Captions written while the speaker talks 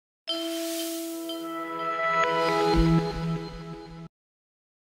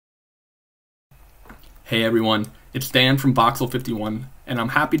Hey everyone, it's Dan from FiftyOne, and I'm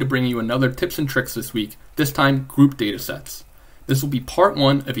happy to bring you another tips and tricks this week, this time Grouped Datasets. This will be part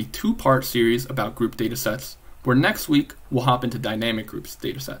one of a two-part series about Grouped Datasets, where next week we'll hop into Dynamic Groups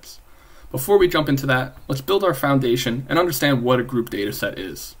Datasets. Before we jump into that, let's build our foundation and understand what a Grouped Dataset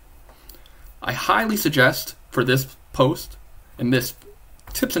is. I highly suggest for this post and this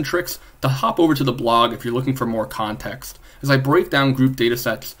tips and tricks to hop over to the blog if you're looking for more context, as I break down Grouped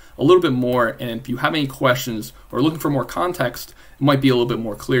Datasets a little bit more, and if you have any questions or looking for more context, it might be a little bit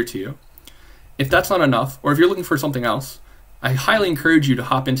more clear to you. If that's not enough, or if you're looking for something else, I highly encourage you to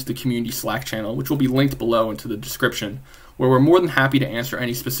hop into the community Slack channel, which will be linked below into the description, where we're more than happy to answer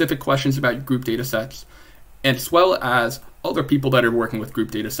any specific questions about your Grouped Datasets, as well as other people that are working with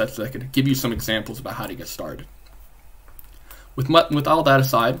Grouped Datasets that can give you some examples about how to get started. With all that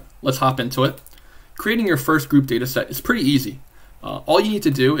aside, let's hop into it. Creating your first Grouped Dataset is pretty easy. All you need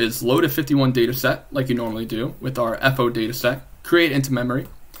to do is load a FiftyOne dataset like you normally do with our FO dataset, create into memory,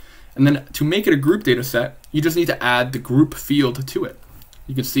 and then to make it a Grouped Dataset, you just need to add the group field to it.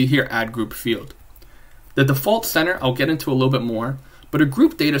 You can see here, add group field. The default center, I'll get into a little bit more, but a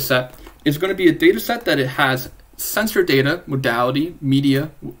Grouped Dataset is going to be a dataset that it has sensor data, modality,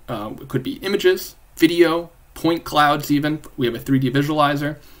 media, it could be images, video, point clouds even. We have a 3D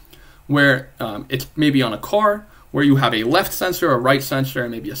visualizer where it's maybe on a car where you have a left sensor, a right sensor,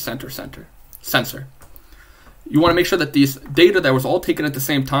 and maybe a center sensor. You want to make sure that these data that was all taken at the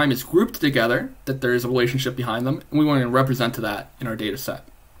same time is grouped together, that there is a relationship behind them, and we want to represent to that in our data set.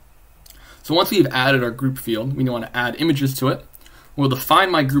 So once we've added our group field, we want to add images to it. We'll define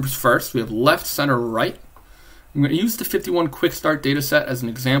my groups first. We have left, center, right. I'm going to use the FiftyOne quickstart dataset as an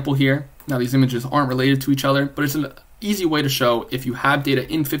example here. Now these images aren't related to each other, but it's an easy way to show if you have data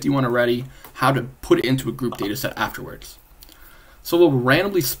in FiftyOne already, how to put it into a group dataset afterwards. So we'll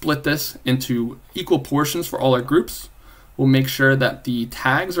randomly split this into equal portions for all our groups. We'll make sure that the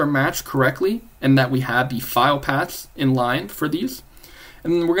tags are matched correctly and that we have the file paths in line for these.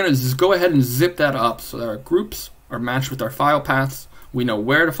 And then we're going to go ahead and zip that up so that our groups are matched with our file paths. We know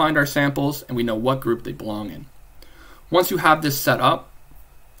where to find our samples and we know what group they belong in. Once you have this set up,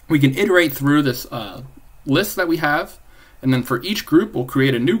 we can iterate through this list that we have, and then for each group we'll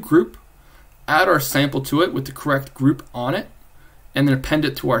create a new group, add our sample to it with the correct group on it, and then append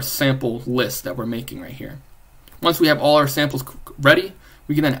it to our sample list that we're making right here. Once we have all our samples ready,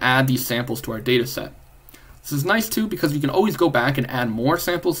 we can then add these samples to our data set. This is nice too because you can always go back and add more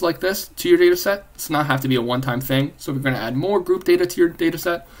samples like this to your data set. It's not have to be a one-time thing. So if you're going to add more group data to your data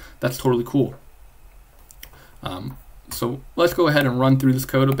set, that's totally cool. So let's go ahead and run through this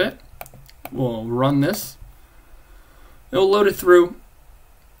code a bit. We'll run this. It'll load it through.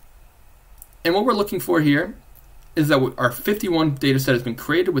 And what we're looking for here is that our FiftyOne dataset has been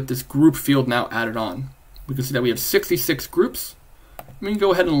created with this group field now added on. We can see that we have 66 groups. We can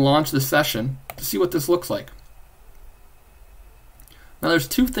go ahead and launch the session to see what this looks like. Now there's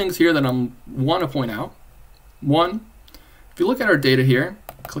two things here that I want to point out. One, if you look at our data here,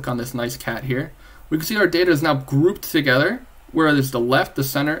 click on this nice cat here, we can see our data is now grouped together, where there's the left, the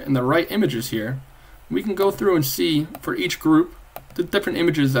center, and the right images here. We can go through and see for each group the different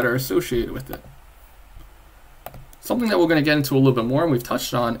images that are associated with it. Something that we're going to get into a little bit more and we've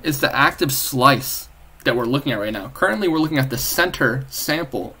touched on is the active slice that we're looking at right now. Currently we're looking at the center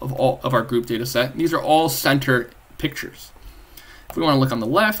sample of all of our group data set. These are all center pictures. If we want to look on the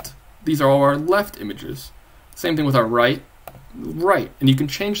left, these are all our left images. Same thing with our right. And you can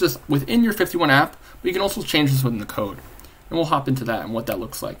change this within your FiftyOne app, but you can also change this within the code. And we'll hop into that and what that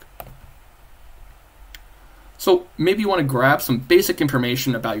looks like. So maybe you want to grab some basic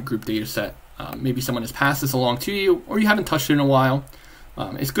information about your group data set. Maybe someone has passed this along to you, or you haven't touched it in a while.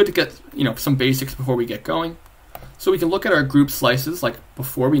 It's good to get some basics before we get going. So we can look at our group slices like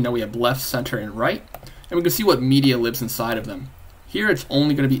before. We know we have left, center, and right, and we can see what media lives inside of them. Here it's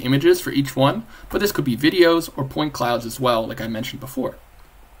only going to be images for each one, but this could be videos or point clouds as well, like I mentioned before.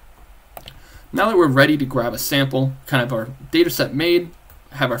 Now that we're ready to grab a sample, kind of our data set made,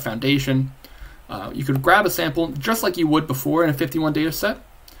 have our foundation, you could grab a sample just like you would before in a FiftyOne data set.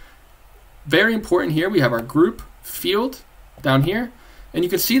 Very important here, we have our group field down here, and you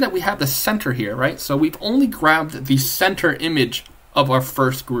can see that we have the center here, right? So we've only grabbed the center image of our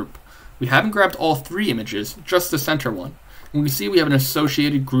first group. We haven't grabbed all three images, just the center one. And we can see we have an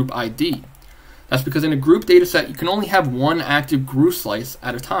associated group ID. That's because in a group data set, you can only have one active group slice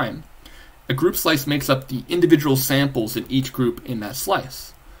at a time. A group slice makes up the individual samples in each group in that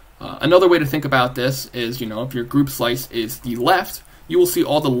slice. Another way to think about this is, if your group slice is the left, you will see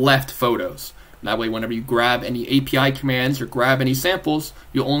all the left photos. That way, whenever you grab any API commands or grab any samples,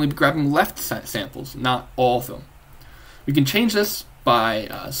 you'll only be grabbing left samples, not all of them. We can change this by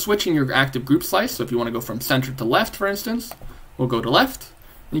switching your active group slice. So if you want to go from center to left, for instance, we'll go to left.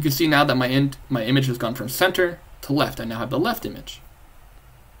 And you can see now that my image has gone from center to left. I now have the left image.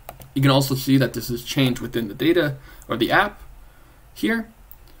 You can also see that this is changed within the data or the app here,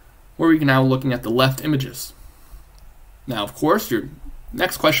 where we can now looking at the left images. Now, of course, your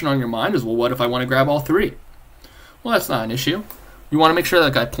next question on your mind is, well, what if I want to grab all three? Well, that's not an issue. You want to make sure,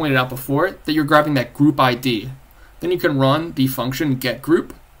 like I pointed out before, that you're grabbing that group ID. Then you can run the function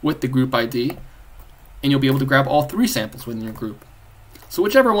getGroup with the group ID, and you'll be able to grab all three samples within your group. So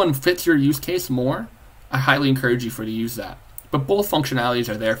whichever one fits your use case more, I highly encourage you to use that. But both functionalities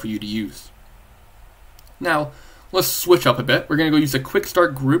are there for you to use. Now, let's switch up a bit. We're going to go use the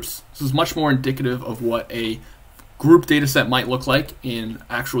quickstart groups. This is much more indicative of what a group data set might look like in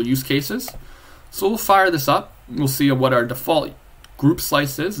actual use cases. So we'll fire this up. We'll see what our default group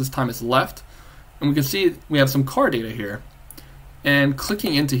slice is. This time it's left. And we can see we have some car data here. And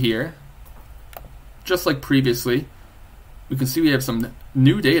clicking into here, just like previously, we can see we have some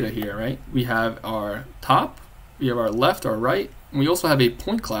new data here, right? We have our top, we have our left, our right, and we also have a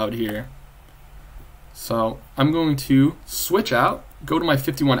point cloud here. So I'm going to switch out, go to my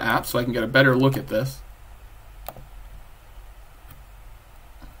FiftyOne app so I can get a better look at this.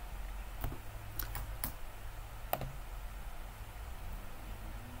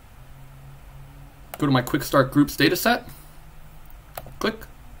 Go to my quickstart groups dataset, click.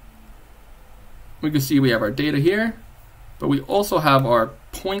 We can see we have our data here, but we also have our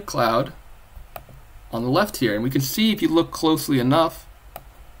point cloud on the left here. And we can see, if you look closely enough,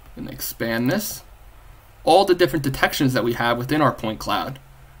 and expand this, all the different detections that we have within our point cloud.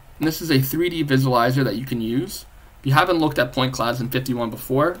 And this is a 3D visualizer that you can use. If you haven't looked at point clouds in FiftyOne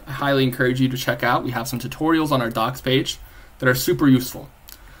before, I highly encourage you to check out. We have some tutorials on our docs page that are super useful.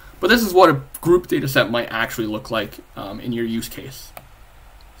 But this is what a group data set might actually look like in your use case.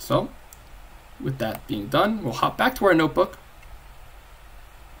 So with that being done, we'll hop back to our notebook.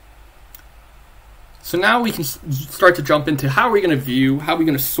 So now we can start to jump into how are we going to view, how are we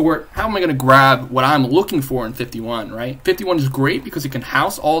going to sort, how am I going to grab what I'm looking for in FiftyOne, right? FiftyOne is great because it can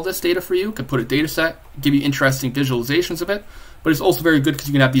house all this data for you, it can put a data set, give you interesting visualizations of it, but it's also very good because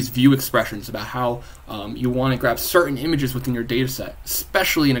you can have these view expressions about how you want to grab certain images within your data set,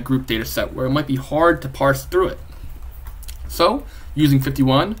 especially in a group data set where it might be hard to parse through it. So using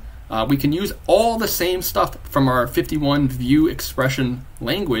FiftyOne, we can use all the same stuff from our FiftyOne view expression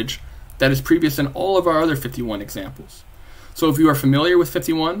language that is previous in all of our other FiftyOne examples. So if you are familiar with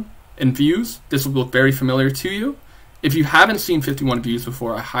FiftyOne and views, this will look very familiar to you. If you haven't seen FiftyOne views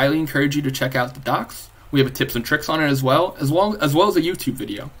before, I highly encourage you to check out the docs. We have a tips and tricks on it as well as a YouTube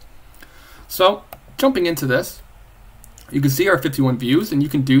video. So jumping into this, you can see our FiftyOne views, and you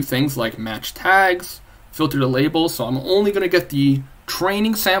can do things like match tags, filter the labels. So I'm only going to get the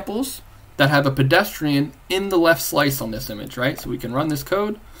training samples that have a pedestrian in the left slice on this image, right? So we can run this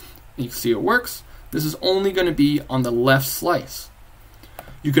code. You can see it works. This is only going to be on the left slice.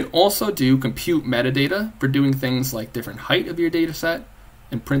 You can also do compute metadata for doing things like different height of your data set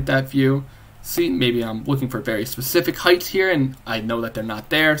and print that view. See, maybe I'm looking for very specific heights here and I know that they're not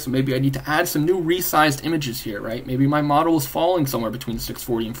there, so maybe I need to add some new resized images here, right? Maybe my model is falling somewhere between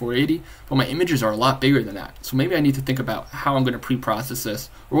 640 and 480, but my images are a lot bigger than that. So maybe I need to think about how I'm going to pre-process this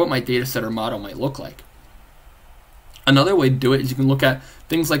or what my data set or model might look like. Another way to do it is you can look at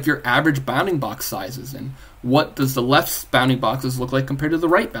things like your average bounding box sizes and what does the left bounding boxes look like compared to the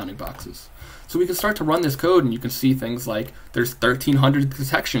right bounding boxes. So we can start to run this code and you can see things like there's 1,300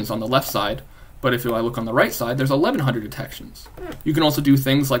 detections on the left side, but if I look on the right side, there's 1,100 detections. You can also do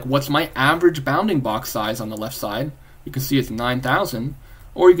things like what's my average bounding box size on the left side. You can see it's 9,000.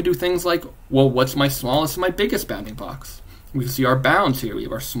 Or you can do things like, well, what's my smallest and my biggest bounding box? We can see our bounds here. We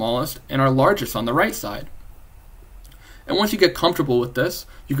have our smallest and our largest on the right side. And once you get comfortable with this,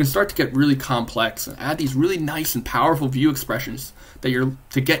 you can start to get really complex and add these really nice and powerful view expressions that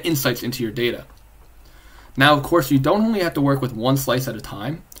to get insights into your data. Now, of course, you don't only have to work with one slice at a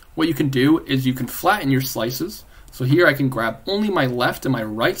time. What you can do is you can flatten your slices. So here I can grab only my left and my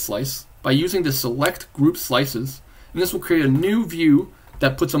right slice by using the select group slices. And this will create a new view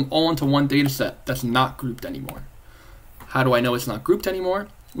that puts them all into one data set that's not grouped anymore. How do I know it's not grouped anymore?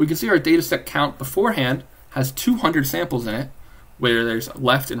 We can see our data set count beforehand has 200 samples in it, where there's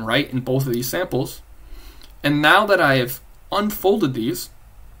left and right in both of these samples. And now that I have unfolded these,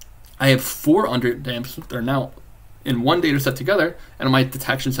 I have 400 samples that are now in one data set together, and my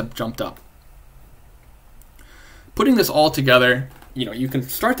detections have jumped up. Putting this all together you can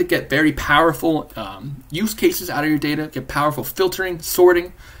start to get very powerful use cases out of your data, get powerful filtering,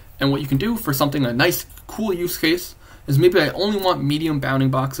 sorting. And what you can do for something, a nice, cool use case, is maybe I only want medium bounding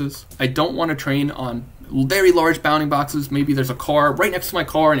boxes. I don't want to train on very large bounding boxes. Maybe there's a car right next to my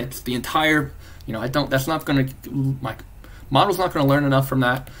car and it's the entire, that's not going to, my model's not going to learn enough from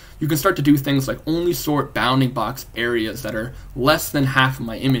that. You can start to do things like only sort bounding box areas that are less than half of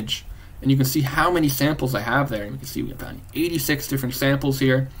my image. And you can see how many samples I have there. And you can see we have 86 different samples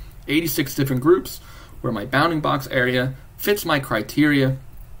here, 86 different groups where my bounding box area fits my criteria.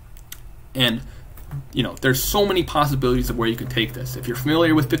 And there's so many possibilities of where you can take this. If you're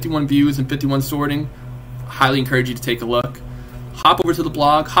familiar with 51 views and 51 sorting, I highly encourage you to take a look. Hop over to the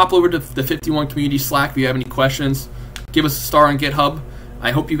blog, hop over to the 51 community Slack if you have any questions. Give us a star on GitHub.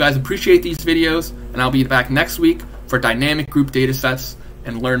 I hope you guys appreciate these videos, and I'll be back next week for dynamic group data sets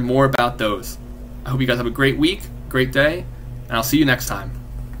and learn more about those. I hope you guys have a great week, great day, and I'll see you next time.